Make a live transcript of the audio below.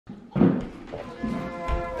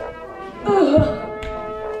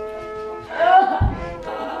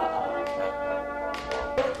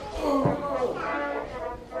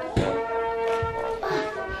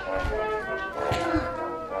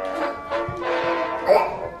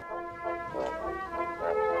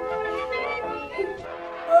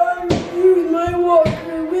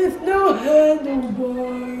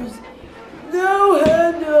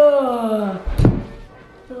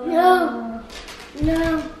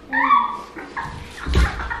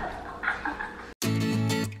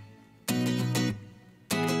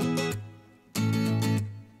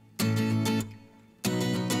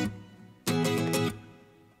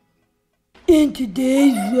In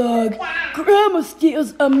today's vlog, Grandma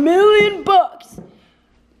steals $1 million.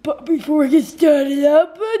 But before we get started, yeah.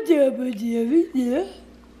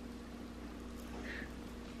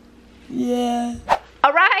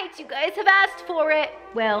 All right, you guys have asked for it.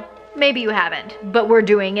 Well, maybe you haven't, but we're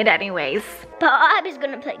doing it anyways. Bob is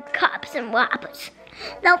gonna play cops and robbers.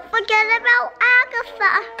 Don't forget about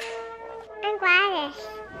Agatha and Gladys.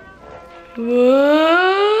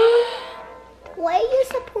 What are you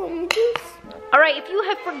supposed to do? All right, if you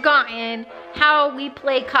have forgotten how we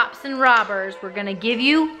play cops and robbers, we're gonna give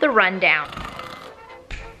you the rundown.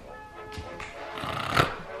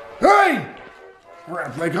 Hey! We're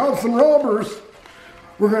gonna play cops and robbers.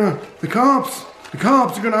 The cops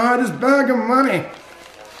are gonna hide this bag of money.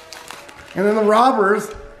 And then the robbers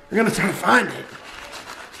are gonna try to find it.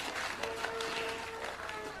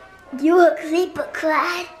 You a creeper,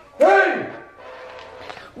 Clyde. Hey!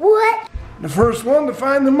 What? The first one to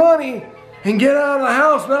find the money and get out of the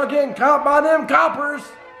house without getting caught by them coppers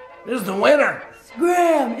is the winner.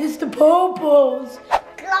 Scram, it's the Popos.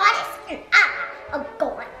 Gladys and I are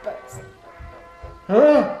going first.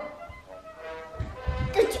 Huh?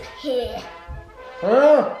 Did you hear?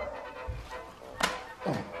 Huh?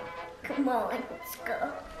 Come on, let's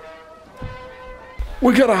go.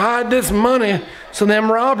 We gotta hide this money so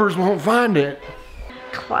them robbers won't find it.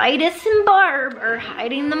 Clytus and Barb are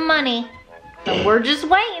hiding the money, and we're just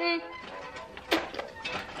waiting.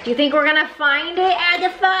 Do you think we're gonna find it,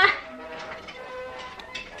 Agatha?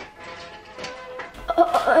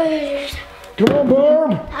 Come on,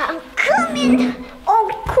 Barb. I'm coming. Oh,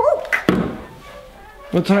 cook.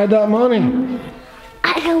 Let's hide that money.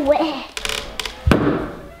 I know where.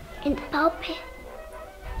 In the pulpit.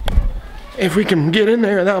 If we can get in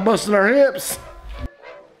there without busting our hips.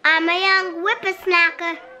 I'm a young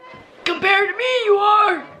whippersnacker. Compared to me, you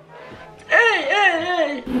are.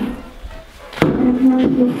 Hey.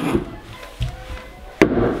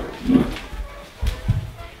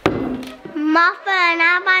 Martha, and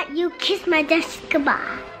how about you kiss my desk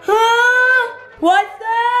goodbye? Huh? What's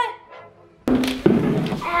that?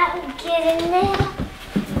 I'm getting there.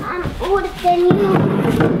 I'm older than you.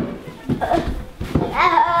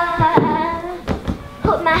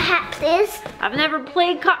 Put my hat, please. I've never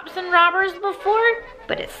played cops and robbers before,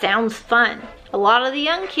 but it sounds fun. A lot of the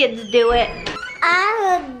young kids do it.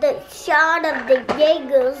 I heard the shot of the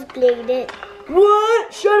Yeagers played it.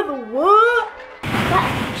 What? Shut of the what?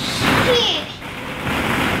 Shit.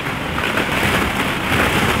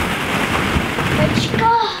 Let's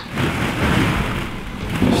go.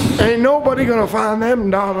 Ain't nobody gonna find them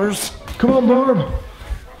dollars. Come on, Barb.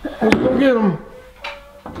 Let's go get them.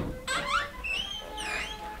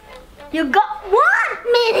 You got 1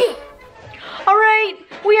 minute. All right,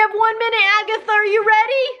 we have 1 minute, Agatha. Are you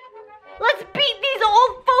ready? Let's beat these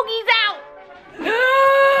old fogies out.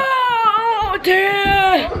 Oh,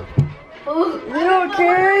 Dad. You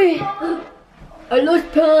okay? I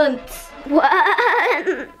lost pants.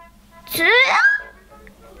 1, 2,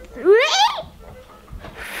 3,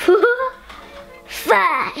 4,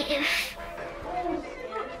 5.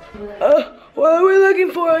 What are we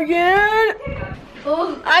looking for again?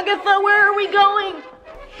 Agatha, where are we going?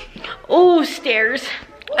 Oh, stairs.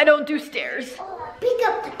 I don't do stairs. Pick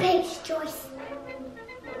up the pace, Joyce.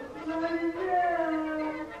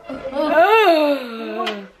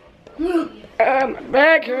 My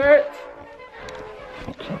back hurts.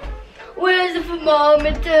 Where's the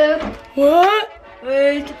thermometer? What?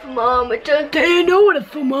 Where's the thermometer? Do you know what a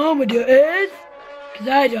thermometer is? Cause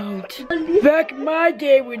I don't. Back in my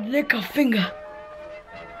day, we'd lick our finger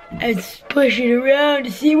and push it around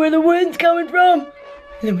to see where the wind's coming from. And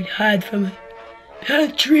then we'd hide from it.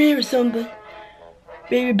 Behind a tree or something.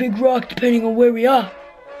 Maybe a big rock, depending on where we are.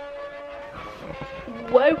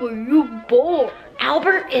 Why were you born?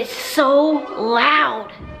 Albert is so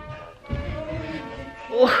loud.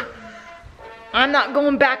 Oh, I'm not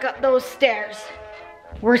going back up those stairs.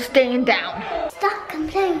 We're staying down. Stop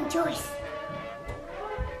complaining, Joyce.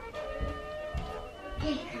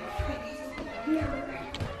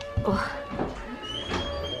 Oh.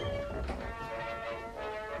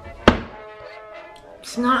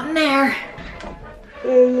 It's not in there.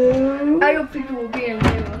 I don't think it will be in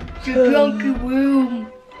there. It's a drunken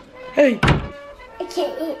room. Hey. I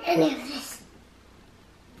can't eat any of this.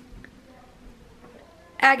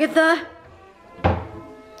 Agatha,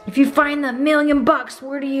 if you find the $1 million, what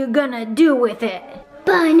are you gonna do with it?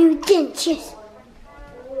 Buy new dentures.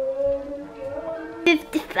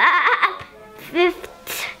 55.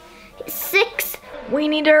 We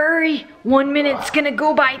need to hurry. 1 minute's gonna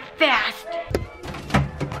go by fast.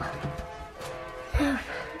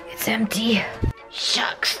 It's empty.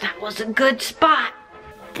 Shucks, that was a good spot.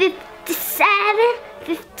 57,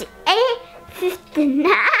 58,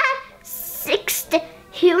 59, 60.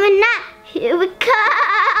 Here we not. Here we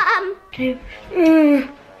come.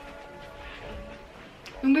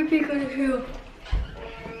 I'm gonna pick on the hill.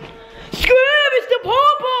 Scram! It's the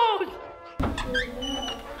Popos!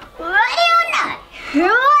 What do you know? Here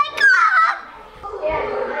I come.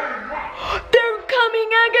 They're coming,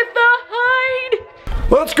 Agatha. Hide.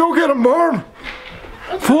 Let's go get him, Barb.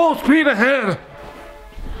 Full speed ahead.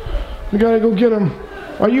 We gotta go get him.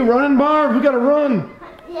 Are you running, Barb? We gotta run.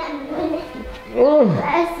 Oh.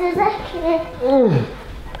 Fast as I can.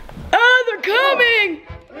 Ah, they're coming!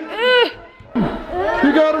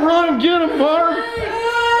 We gotta run and get him, Barb.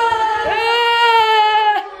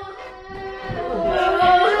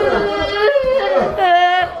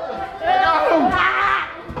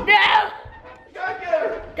 No!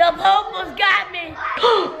 The Popos got me!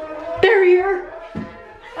 They're here.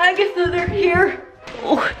 Agatha, they're here.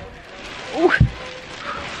 Oh. Oh.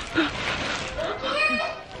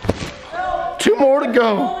 2 more to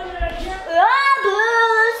go.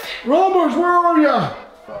 Robbers, where are ya?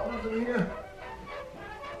 Robbers in here.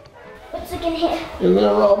 What's in here? Is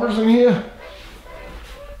there robbers in here?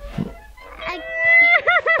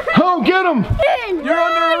 Oh, get him! You're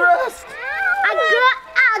under arrest. I got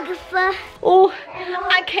Agatha. Oh,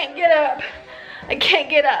 I can't get up. I can't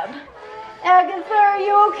get up. Agatha, are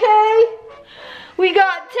you okay? We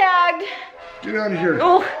got tagged. Get out of here.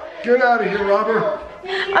 Oh, Get out of here, robber.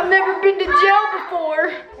 I've never been to jail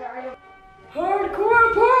before.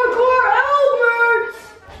 Hardcore parkour Alberts!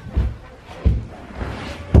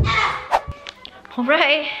 All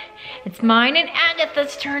right, it's mine and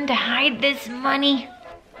Agatha's turn to hide this money.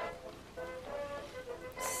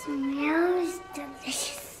 Smells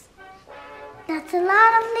delicious. That's a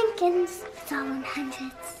lot of Lincolns. It's all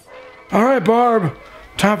 100s. All right, Barb.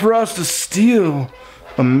 Time for us to steal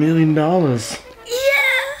 $1 million. Yeah!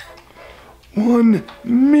 $1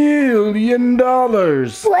 million.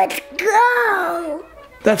 Let's go!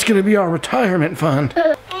 That's gonna be our retirement fund.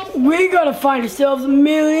 We gotta find ourselves $1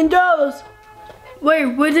 million. Wait,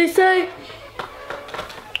 what'd they say?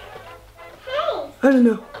 I don't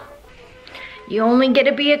know. You only get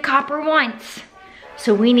to be a copper once,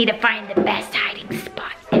 so we need to find the best hiding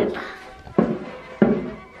spot ever.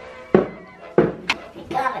 We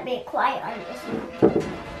gotta be quiet on this one.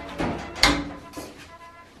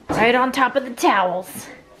 Right on top of the towels.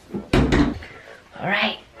 All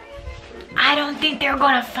right. I don't think they're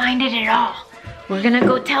gonna find it at all. We're gonna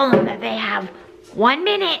go tell them that they have 1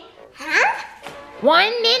 minute. Huh?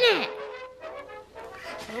 1 minute.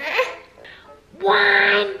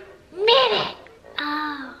 1 minute.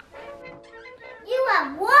 Oh. You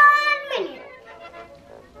have 1 minute.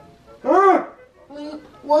 Huh?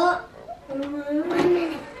 What? 1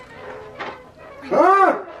 minute.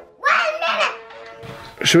 Huh? 1 minute.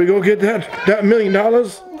 Should we go get that $1 million?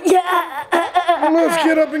 Yeah! Let's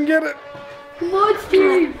get up and get it.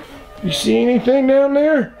 Monster! You see anything down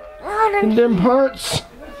there? In them parts?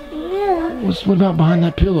 Yeah. What about behind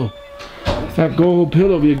that pillow? That gold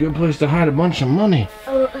pillow would be a good place to hide a bunch of money.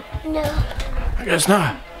 No. I guess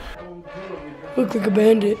not. Look like a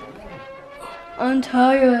bandit. I'm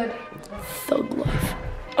tired. Thug life.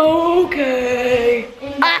 Okay.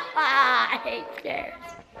 I hate stairs.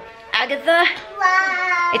 Agatha,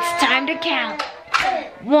 it's time to count.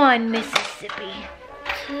 1 Mississippi.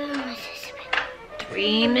 2 Mississippi.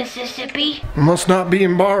 3 Mississippi. Must not be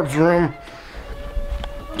in Barb's room.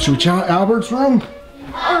 Should we check Albert's room?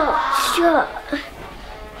 Oh, sure.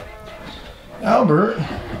 Albert?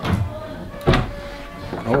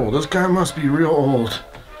 Oh, this guy must be real old.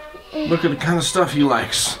 Look at the kind of stuff he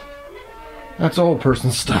likes. That's old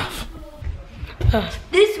person stuff.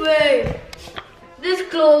 This way. This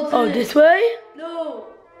close. Oh, this way? No.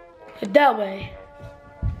 That way.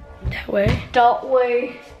 That way. That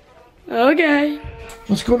way. Okay.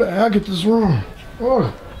 Let's go to Agatha's room.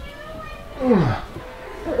 Oh.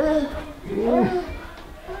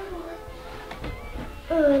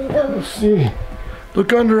 Let's see.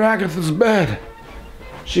 Look under Agatha's bed.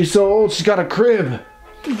 She's so old, she's got a crib.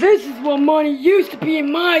 This is what money used to be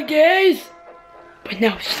in my days. But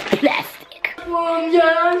now it's just plastic.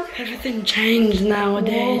 Everything changed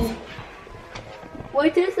nowadays.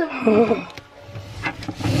 What does it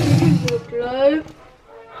look like?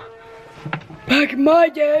 Back in my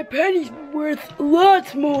day, pennies were worth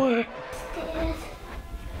lots more. Stairs.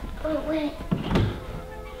 Oh, wait.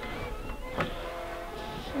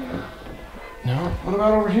 No, what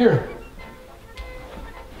about over here?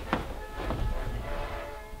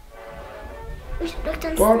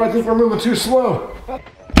 Barb, I think we're moving too slow.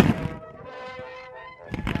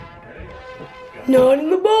 Not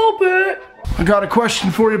in the ball pit. I got a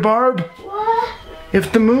question for you, Barb. What?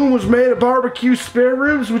 If the moon was made of barbecue spare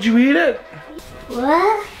ribs, would you eat it?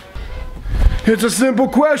 What? It's a simple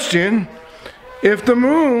question. If the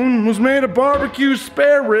moon was made of barbecue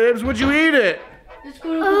spare ribs, would you eat it? Let's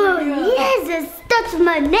go to Oh, yes, that's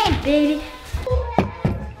my name, baby.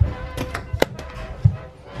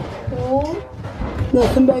 Oh,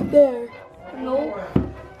 nothing back there. No.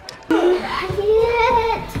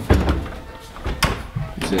 Yes.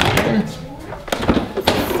 Is it here?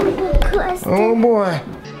 Simple question. Oh boy.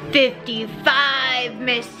 55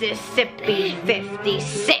 Mississippi,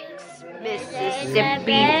 56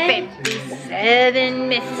 Mississippi, 57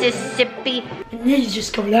 Mississippi. And these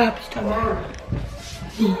just collapsed on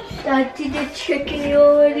me. I did the chicken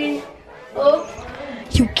already. Oh,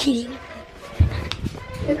 You kidding?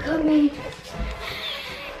 they're coming.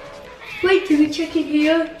 Wait, did we check in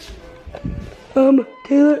here?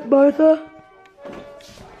 Taylor, Martha?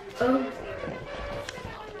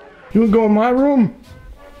 You wanna go in my room?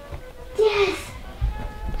 Yes.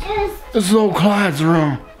 Yes. This is old Clyde's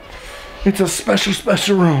room. It's a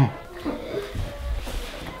special room.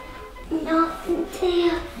 Nothing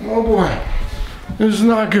there. Oh boy. This is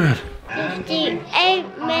not good. 58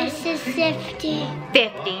 Mississippi.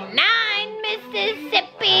 59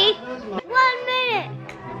 Mississippi. 1 minute.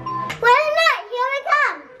 Wait a minute. Here we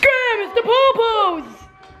come. Damn, it's the Popos!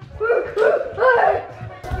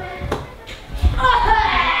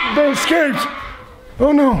 They escaped.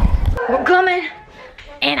 Oh no. We're coming.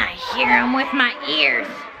 And I hear them with my ears.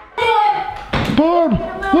 Barb,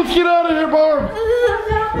 let's get out of here, Barb.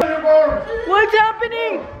 Hey, Barb. What's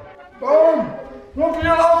happening? Barb, run for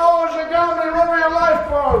your life. You got me. Run for your life,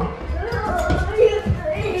 Barb.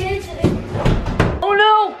 Oh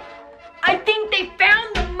no! I think they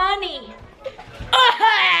found the money.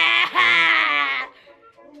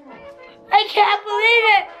 I can't believe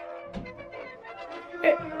it!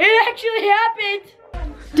 It actually happened!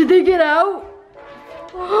 Did they get out?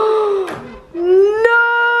 No!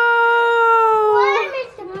 Where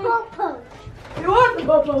is the Popo? It was the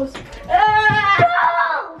Popos.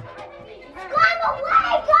 No! Climb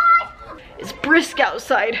away, guys! It's brisk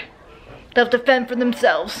outside. They'll have to fend for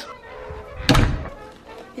themselves.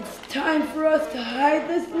 It's time for us to hide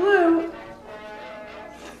this loot.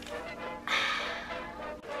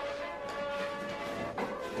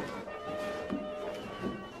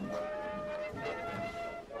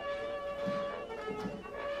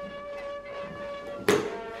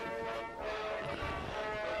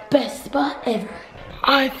 Best spot ever.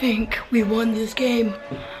 I think we won this game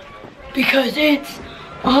because it's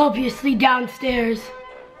obviously downstairs.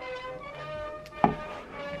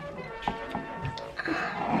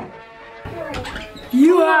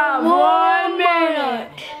 You have 1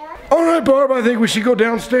 minute. All right, Barb, I think we should go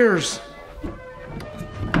downstairs.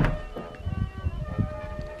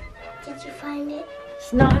 Did you find it?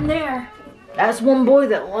 It's not in there. That's one boy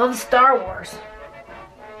that loves Star Wars.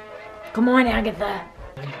 Come on, Agatha.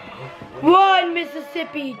 1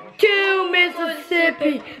 Mississippi, 2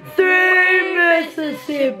 Mississippi, 3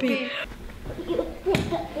 Mississippi.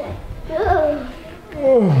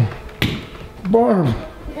 Oh, Barb,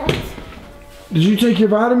 did you take your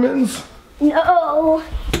vitamins? No. Oh,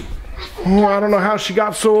 I don't know how she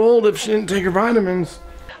got so old if she didn't take her vitamins.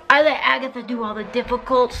 I let Agatha do all the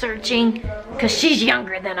difficult searching because she's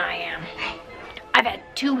younger than I am. I've had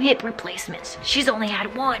 2 hip replacements. She's only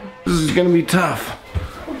had 1. This is gonna be tough.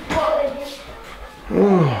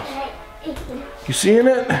 Oh. You seeing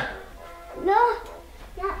it? No,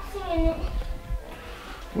 not seeing it.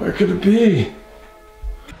 Where could it be?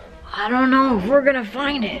 I don't know if we're gonna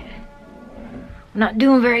find it. I'm not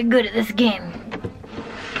doing very good at this game.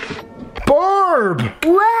 Barb!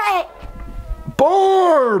 What?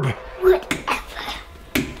 Barb! Whatever.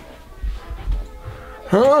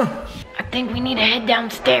 Huh? I think we need to head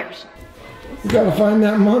downstairs. We gotta find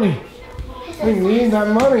that money. We need that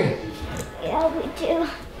money. Yeah, we do.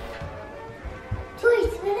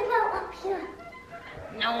 Joyce, what about up here?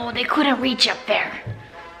 No, they couldn't reach up there.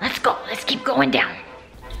 Let's go. Let's keep going down.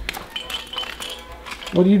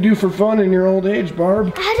 What do you do for fun in your old age,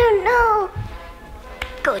 Barb? I don't know.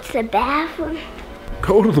 Go to the bathroom.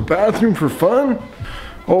 Go to the bathroom for fun?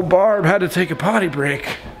 Old Barb had to take a potty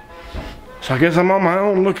break. So I guess I'm on my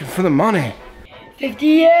own looking for the money.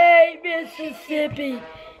 58 Mississippi,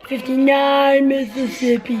 59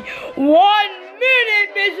 Mississippi, 1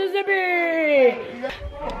 minute Mississippi.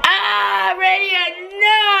 Ah, ready or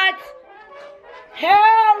not, here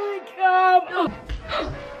we come.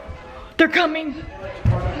 They're coming.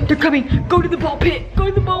 They're coming. Go to the ball pit. Go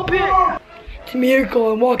to the ball pit. It's a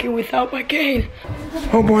miracle I'm walking without my cane.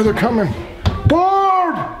 Oh boy, they're coming.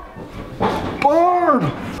 Barb! Barb!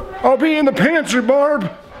 I'll be in the pantry,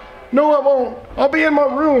 Barb. No, I won't. I'll be in my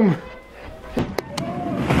room.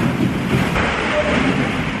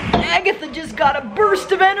 Agatha just got a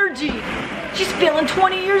burst of energy. She's feeling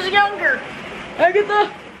 20 years younger.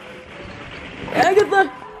 Agatha!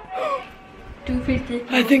 Agatha!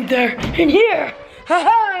 250. I think they're in here.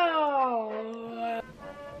 Ha-ha!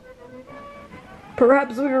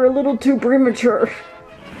 Perhaps we were a little too premature.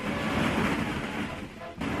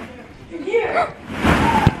 In here.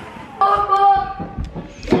 Papa!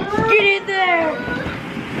 Get in there.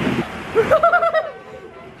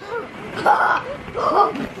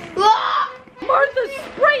 Martha's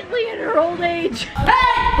sprightly in her old age.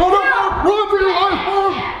 Oh no! Run for your life,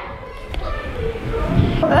 Barb!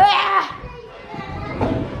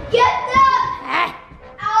 Get that!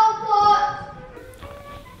 Albert!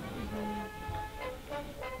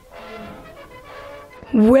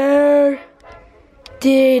 Where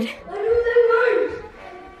did I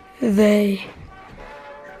knew they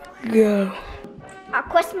go? Our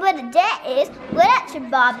question for the day is, what else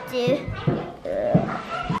should Bob do?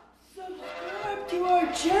 Subscribe to our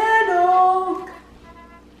channel.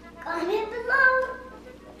 Comment below.